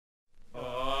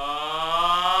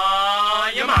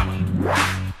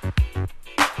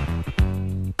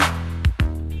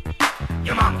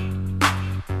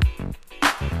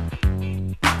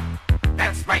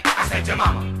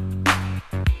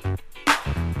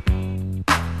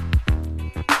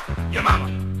Your mama.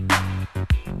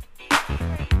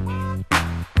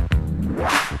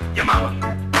 Your mama.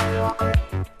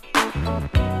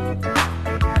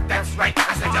 That's right,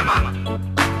 I said your mama.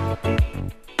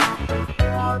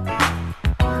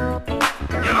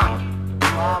 Your mama.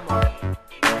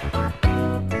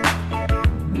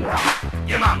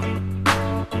 Your mama.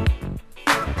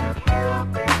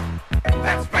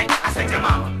 That's right, I said your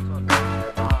mama.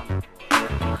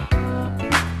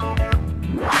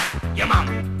 Your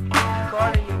mama.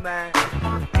 Calling you, man.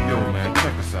 Yo, man,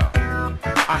 check this out.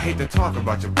 I hate to talk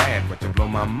about your bad, but you blow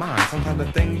my mind. Sometimes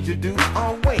the things you do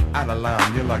are way out of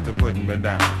line. You like to put me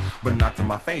down, but not to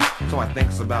my face. So I think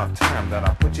it's about time that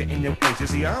I put you in your place. You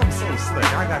see, I'm so slick,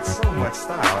 I got so much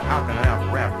style. How can I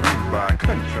out-rap you by a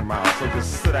country mile? So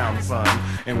just sit down, son,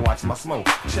 and watch my smoke.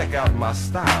 Check out my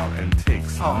style and take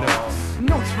some notes.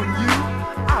 Notes from you,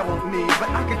 I won't need, but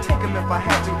I could take them if I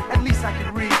had to. At least I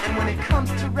could read, and when it comes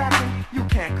to rapping, you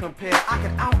can't compare. I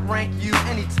can outrank you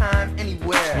anytime,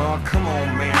 anywhere. Oh, come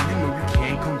on, man, you know you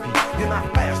can't compete. You're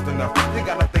not fast enough, you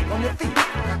gotta think on your feet.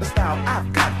 The style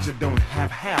I've got you don't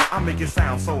have half. I make it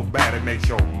sound so bad it makes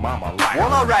your mama laugh.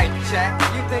 Well, alright, Jack,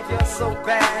 you think you're so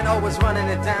bad, always running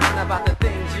it down about the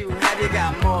things you have. You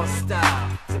got more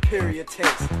style, superior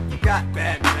taste. You got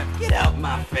bad breath, get out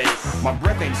my face. My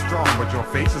breath ain't strong, but your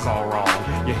face is all wrong.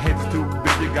 Your head's too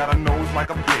big, you got a nose like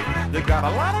a pig. You got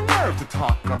a lot of nerve to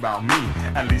talk about me.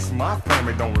 At least my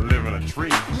family don't live in a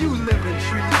tree. You live in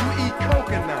trees, you eat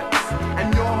coconuts,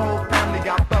 and your whole family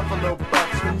got buffalo butts.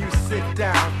 When you sit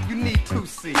down, you need 2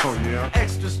 seats. Oh, yeah?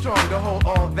 Extra strong to hold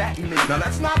all that meat. Now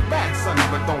that's not bad, son,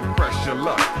 but don't press your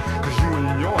luck. Cause you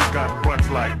and yours got butts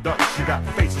like ducks. You got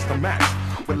faces to match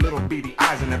with little beady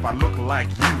eyes, and if I look like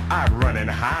you, I run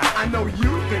and hide. I know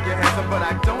you think you're handsome, but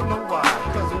I don't know why.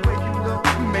 Cause the way you look,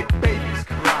 you make babies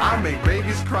cry. I make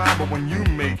babies cry, but when you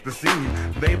make the scene,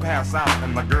 they pass out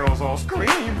and the girls all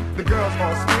scream. The girls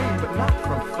all scream, but not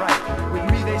from fright. With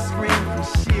me they scream from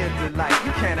sheer delight.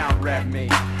 You can't out-rap me,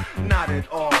 not at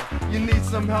all. You need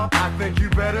some help, I think you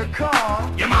better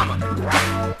call Your mama.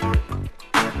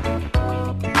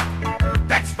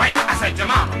 That's right, I said your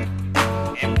mama.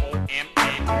 M-O-M-A,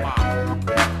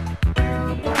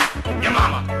 your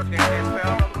mama.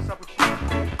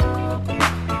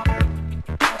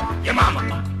 Your mama.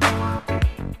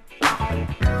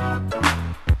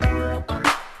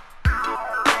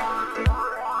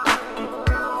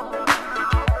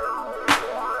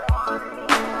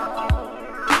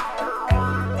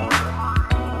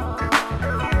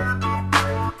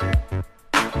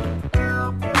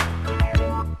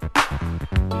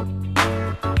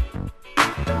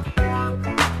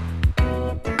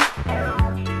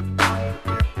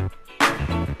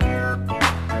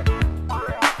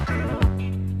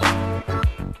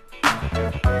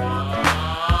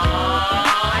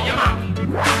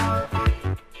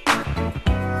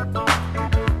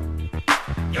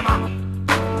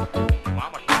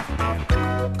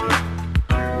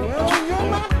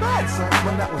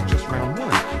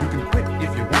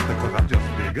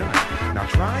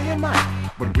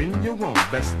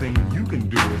 Best thing you can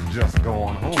do is just go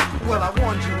on home. Well, I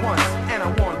warned you once, and I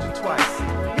warned you twice.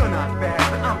 You're not bad,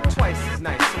 but I'm twice as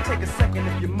nice. So take a second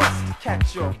if you must to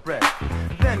catch your breath.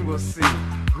 Then we'll see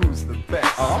who's the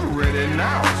best. I'm ready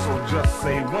now, so just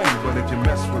say when. But if you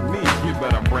mess with me, you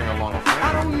better bring along a friend.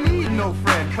 I don't need no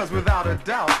friend, cause without a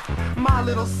doubt, my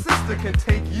little sister can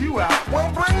take you out.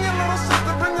 Well, bring your little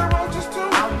sister, bring your roaches too.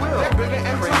 I will. They're bigger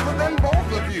and tougher than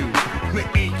both of you. They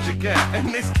eat your cat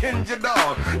and they skinned your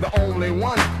dog. The only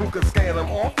one who could scare them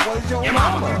off was your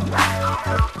mama.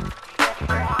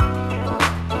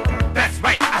 That's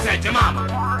right, I said your mama.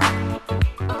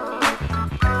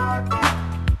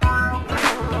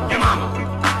 Your mama.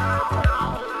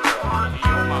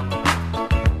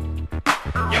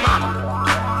 Your mama.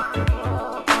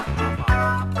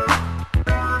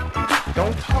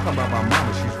 Don't talk about my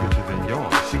mama, she's richer than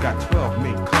yours. She got 12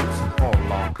 mink coats and 4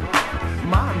 long cars.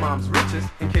 My mom's richest,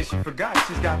 in case you forgot,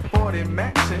 she's got 40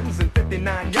 mansions and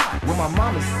 59 yachts. Well, my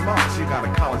mom is smart, she got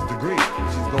a college degree.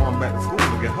 She's going back to school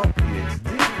to get her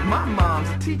PhD. My mom's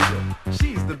a teacher,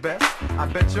 she's the best. I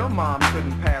bet your mom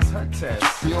couldn't pass her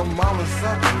test. Your mama's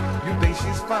something, you think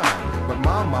she's fine, but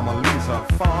my mama leaves her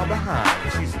far behind.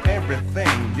 She's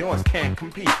everything, yours can't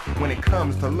compete. When it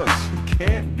comes to looks, she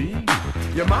can't be.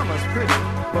 Your mama's pretty,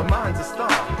 but mine's a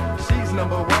star. She's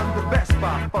number one, the best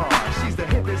by far. She's the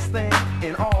hippest thing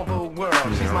in all the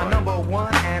world. She's my number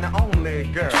one and only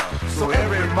girl. So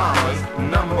every mama's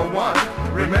number one.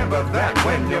 Remember that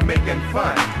when you're making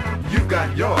fun. You've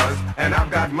got yours, and I've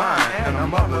got mine. And a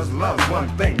mother's love's one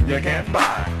thing you can't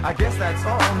buy. I guess that's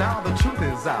all, now the truth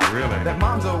is out. Really? That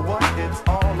moms are what it's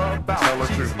all about. Tell the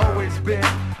She's truth now. always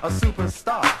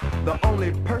superstar. The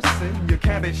only person you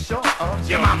can't be sure of is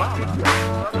Your mama.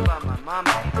 Talk about my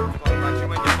mama. Talk about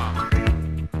you and your mama.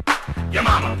 Your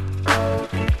mama.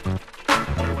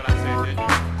 Hear what I said, didn't you?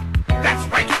 That's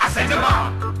right, I said your mama.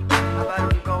 How about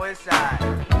if we go inside?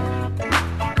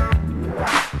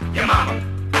 Your mama.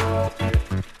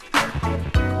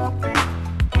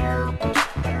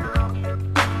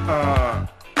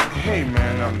 Hey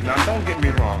man, now don't get me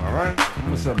wrong, alright?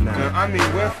 What's up now? I mean,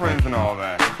 we're friends and all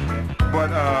that.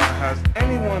 But has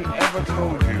anyone ever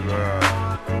told you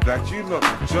that you look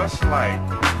just like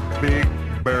Big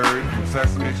Bird from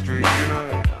Sesame Street? You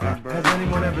know, Big Bird? Has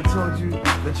anyone ever told you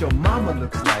that your mama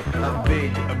looks like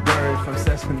a bird from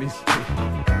Sesame Street?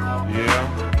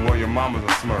 Yeah? Well, your mama's a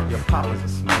Smurf. Your papa's a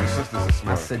Smurf. Your sister's a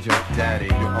Smurf. I said your daddy.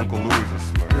 Your Uncle Louis is a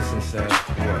Smurf. Listen, Seth.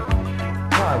 What?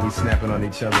 Why are we snapping on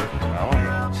each other? I don't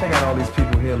know. Check out all these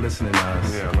people here listening to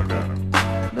us. Yeah, look at them.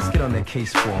 Let's get on their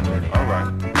case for a minute. Alright.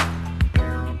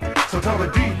 So tell the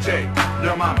DJ,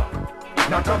 your mama.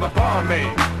 Now tell the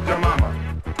barmaid, your mama.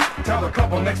 Tell the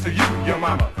couple next to you, your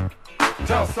mama.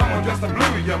 Tell someone dressed in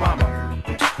blue, your mama.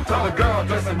 Tell the girl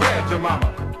dressed in red, your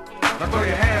mama. Now throw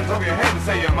your hands over your head and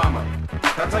say your mama.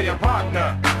 Now tell your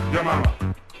partner, your mama.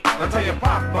 Now tell your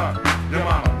papa, your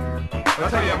mama. Now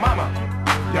tell your mama,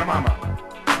 your mama.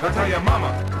 Now tell your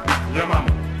mama, your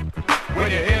mama.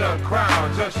 When you hear the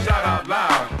crowd, just shout out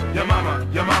loud. Your mama,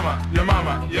 your mama, your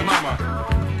mama, your mama.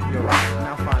 You're right.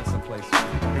 Now find some place for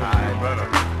you. Better.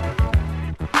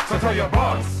 So tell your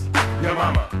boss, your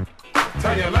mama.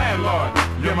 Tell your landlord,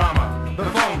 your mama. The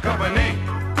phone company,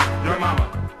 your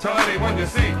mama. Tell anyone you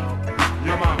see,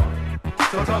 your mama.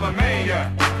 So tell the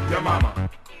mayor, your mama.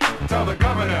 Tell the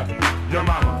governor, your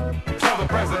mama. Tell the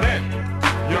president,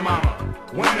 your mama.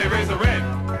 When they raise the rent,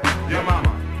 your mama.